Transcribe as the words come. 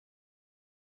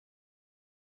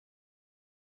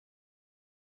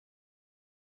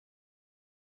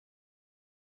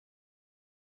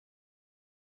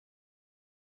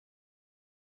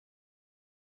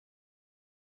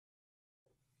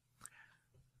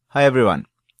Hi everyone,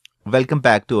 welcome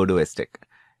back to Odooistic.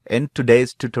 In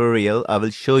today's tutorial, I will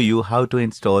show you how to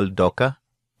install Docker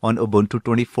on Ubuntu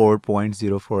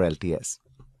 24.04 LTS.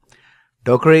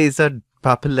 Docker is a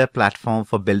popular platform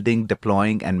for building,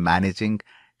 deploying, and managing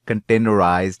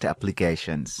containerized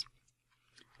applications.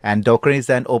 And Docker is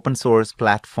an open source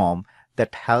platform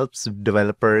that helps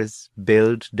developers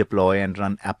build, deploy, and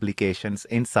run applications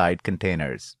inside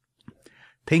containers.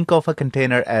 Think of a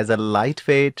container as a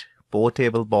lightweight,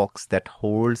 portable box that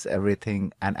holds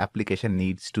everything an application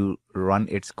needs to run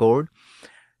its code,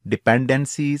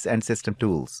 dependencies, and system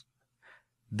tools.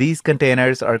 These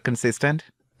containers are consistent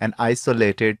and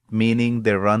isolated, meaning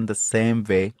they run the same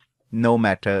way no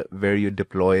matter where you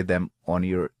deploy them on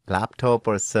your laptop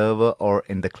or server or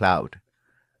in the cloud.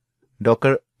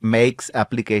 Docker makes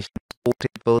applications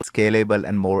portable, scalable,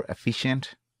 and more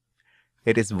efficient.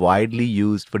 It is widely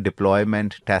used for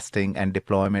deployment, testing, and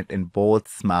deployment in both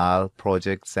small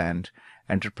projects and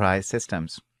enterprise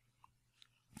systems.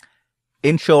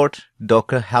 In short,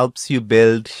 Docker helps you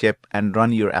build, ship, and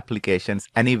run your applications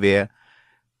anywhere,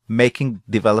 making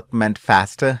development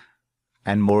faster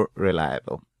and more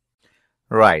reliable.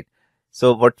 Right.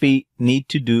 So what we need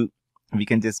to do, we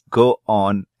can just go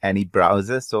on any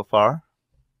browser so far.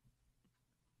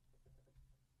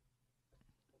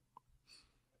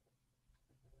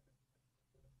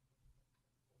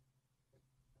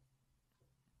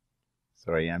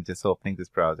 Sorry, I'm just opening this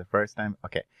browser first time.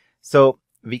 Okay, so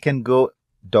we can go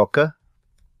docker.io,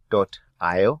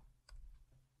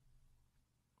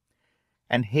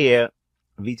 and here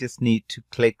we just need to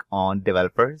click on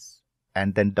developers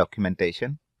and then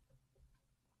documentation.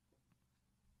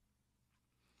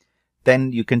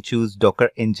 Then you can choose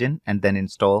Docker engine and then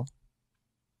install.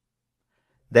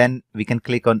 Then we can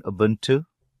click on Ubuntu,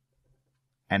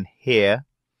 and here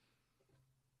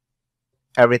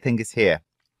everything is here.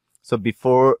 So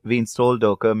before we install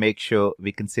Docker, make sure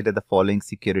we consider the following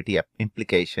security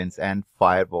implications and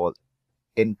firewall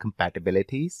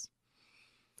incompatibilities.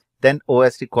 Then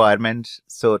OS requirements.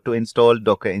 So to install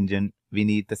Docker engine, we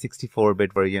need the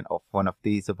 64-bit version of one of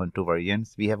these Ubuntu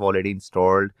versions. We have already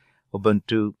installed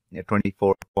Ubuntu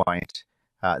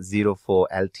 24.04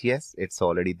 LTS. It's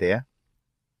already there.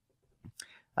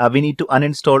 We need to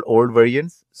uninstall old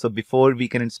versions. So before we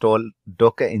can install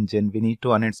Docker engine, we need to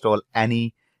uninstall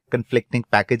any conflicting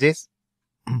packages,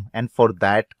 and for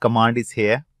that command is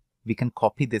here. We can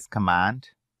copy this command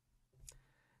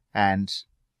and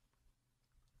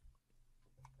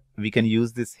we can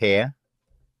use this here.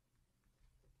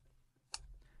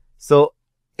 So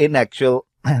in actual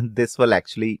this will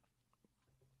actually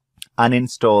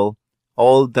uninstall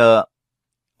all the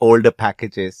older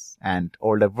packages and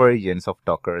older versions of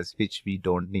Dockers which we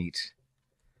don't need.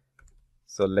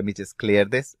 So let me just clear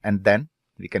this, and then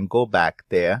we can go back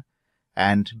there,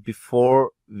 and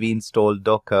before we install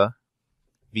Docker,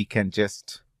 we can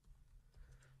just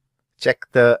check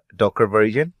the Docker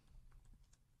version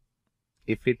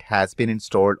if it has been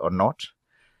installed or not.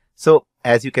 So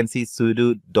as you can see,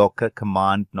 sudo docker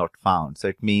command not found. So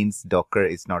it means Docker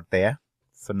is not there.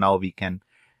 So now we can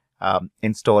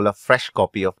install a fresh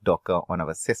copy of Docker on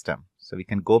our system. So we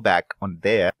can go back on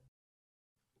there,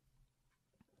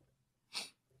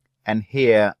 and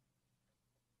here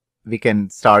we can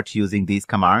start using these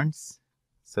commands.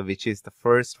 So which is the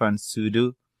first one,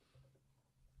 sudo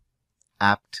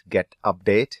apt get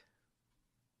update.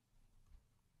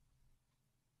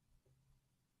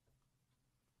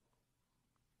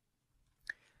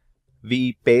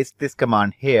 We paste this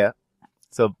command here.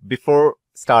 So before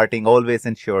starting, always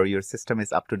ensure your system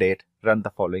is up to date. Run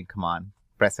the following command,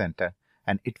 press enter,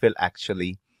 and it will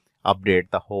actually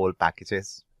update the whole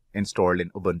packages installed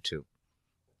in Ubuntu.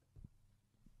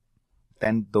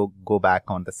 Then go back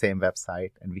on the same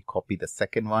website and we copy the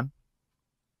second one.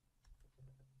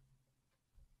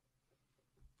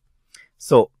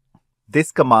 So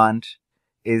this command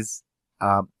is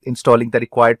installing the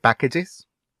required packages,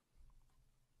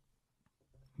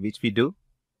 which we do.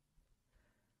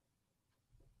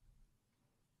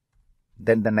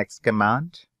 Then the next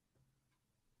command.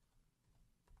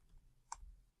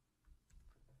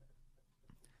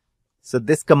 So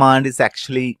this command is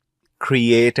actually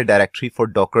create a directory for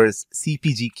Docker's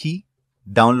CPG key,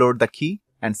 download the key,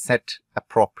 and set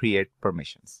appropriate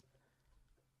permissions.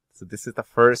 So this is the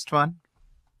first one.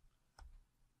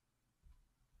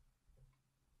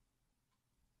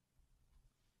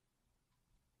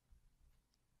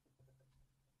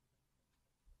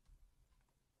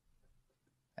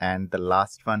 And the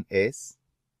last one is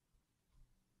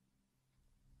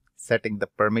setting the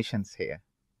permissions here.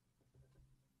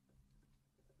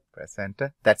 Press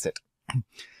enter. That's it.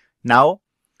 Now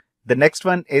The next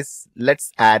one is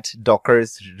let's add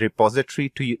Docker's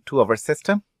repository to our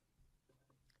system.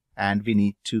 And we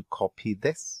need to copy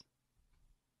this.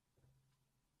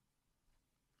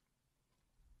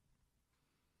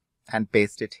 And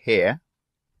paste it here.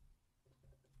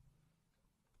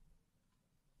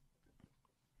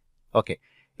 Okay,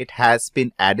 it has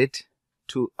been added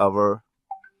to our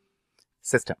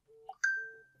system.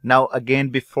 Now again,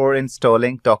 before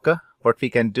installing Docker, what we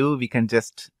can do, we can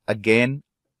just again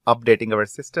updating our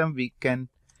system, we can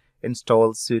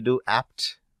install sudo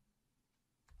apt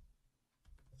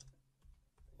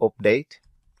update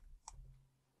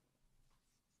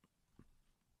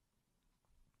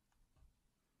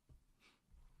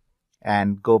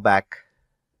and go back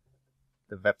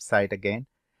the website again,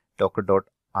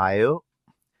 docker.io.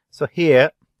 So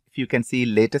here, if you can see,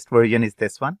 latest version is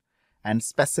this one, and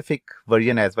specific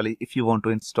version as well if you want to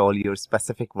install your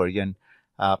specific version,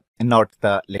 not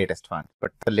the latest one,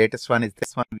 but the latest one is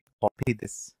this one. We copy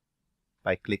this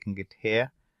by clicking it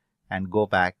here and go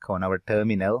back on our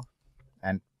terminal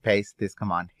and paste this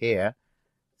command here.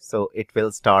 So it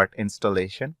will start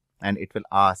installation and it will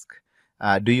ask,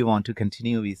 do you want to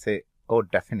continue? We say, oh,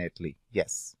 definitely,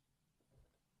 yes.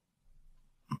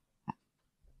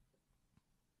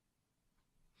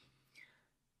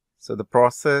 So the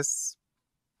process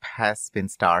has been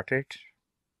started.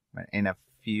 In a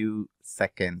few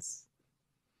seconds,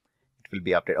 it will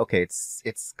be updated. Okay,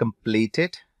 it's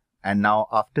completed. And now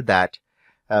after that,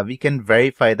 we can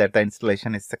verify that the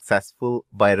installation is successful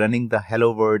by running the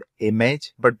hello world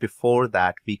image. But before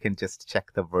that, we can just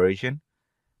check the version,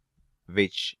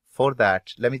 which for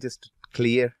that, let me just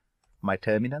clear my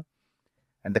terminal.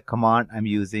 And the command I'm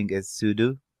using is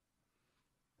sudo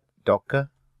docker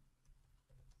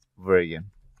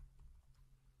version.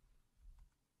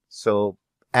 So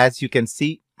as you can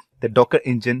see, the Docker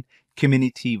Engine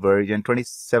community version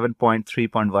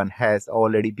 27.3.1 has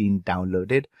already been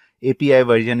downloaded. API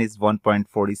version is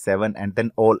 1.47 and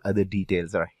then all other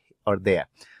details are there.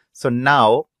 So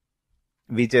now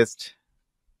we just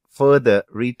further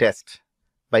retest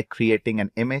by creating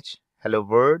an image, hello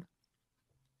world.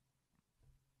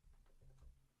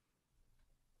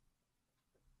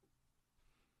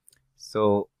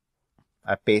 So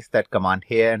I paste that command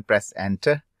here and press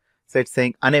enter. So it's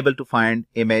saying unable to find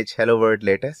image hello world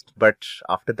latest, but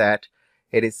after that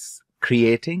it is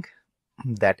creating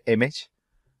that image.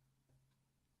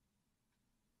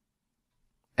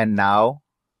 And now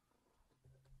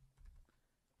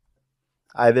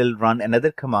I will run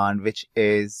another command, which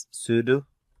is sudo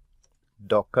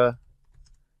docker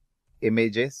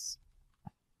images.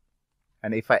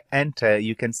 And if I enter,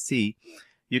 you can see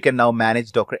you can now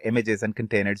manage Docker images and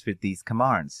containers with these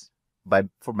commands.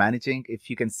 For managing, if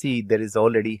you can see, there is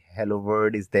already hello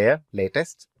world is there,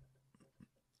 latest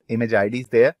image ID is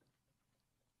there.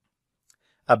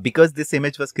 Because this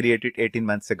image was created 18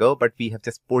 months ago, but we have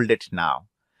just pulled it now.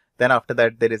 Then after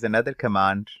that, there is another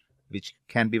command which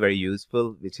can be very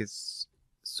useful, which is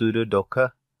sudo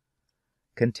docker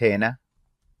container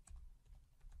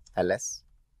ls.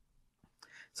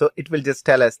 So it will just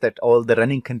tell us that all the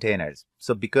running containers.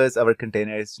 So because our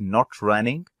container is not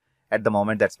running at the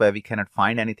moment, that's why we cannot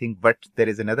find anything. But there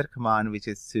is another command which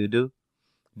is sudo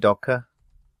docker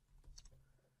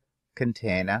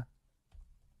container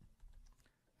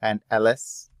and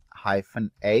ls-a.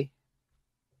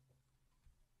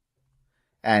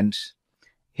 And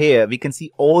here we can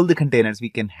see all the containers we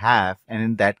can have. And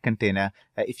in that container,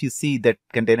 if you see that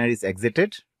container is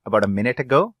exited about a minute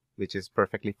ago, which is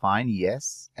perfectly fine.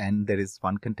 Yes. And there is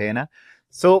one container.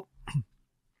 So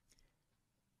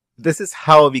this is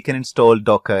how we can install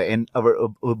Docker in our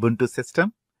Ubuntu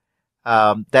system.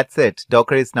 That's it.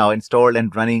 Docker is now installed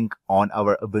and running on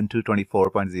our Ubuntu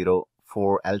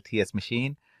 24.04 LTS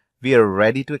machine. We are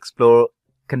ready to explore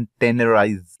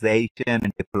containerization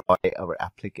and deploy our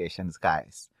applications,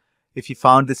 guys. If you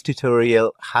found this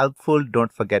tutorial helpful,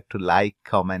 don't forget to like,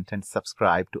 comment, and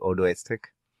subscribe to Odooistic.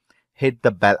 Hit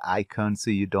the bell icon so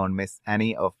you don't miss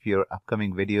any of your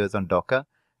upcoming videos on Docker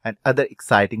and other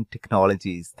exciting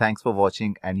technologies. Thanks for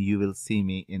watching, and you will see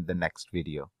me in the next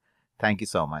video. Thank you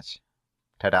so much.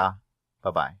 Ta-da.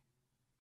 Bye-bye.